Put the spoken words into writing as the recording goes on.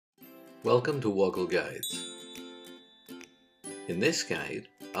Welcome to Woggle Guides. In this guide,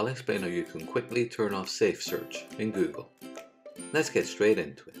 I'll explain how you can quickly turn off Safe Search in Google. Let's get straight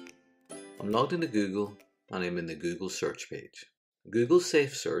into it. I'm logged into Google and I'm in the Google search page. Google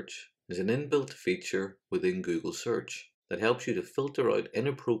Safe Search is an inbuilt feature within Google Search that helps you to filter out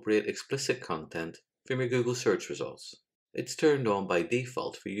inappropriate explicit content from your Google search results. It's turned on by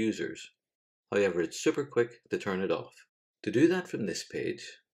default for users. However, it's super quick to turn it off. To do that from this page,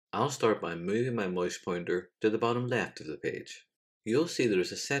 I'll start by moving my mouse pointer to the bottom left of the page. You'll see there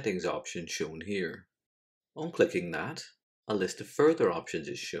is a settings option shown here. On clicking that, a list of further options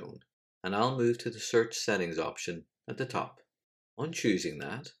is shown, and I'll move to the search settings option at the top. On choosing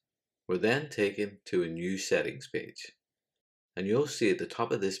that, we're then taken to a new settings page, and you'll see at the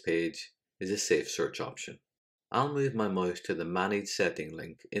top of this page is a safe search option. I'll move my mouse to the manage setting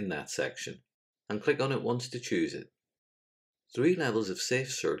link in that section and click on it once to choose it. 3 levels of safe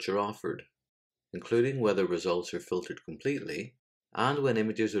search are offered, including whether results are filtered completely and when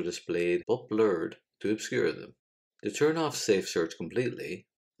images are displayed but blurred to obscure them. To turn off safe search completely,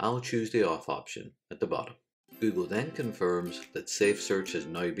 I'll choose the off option at the bottom. Google then confirms that safe search has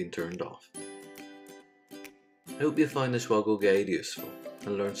now been turned off. I hope you found this Woggle guide useful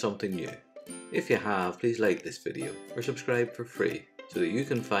and learned something new. If you have, please like this video or subscribe for free so that you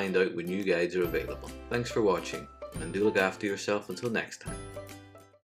can find out when new guides are available. Thanks for watching, and do look after yourself until next time.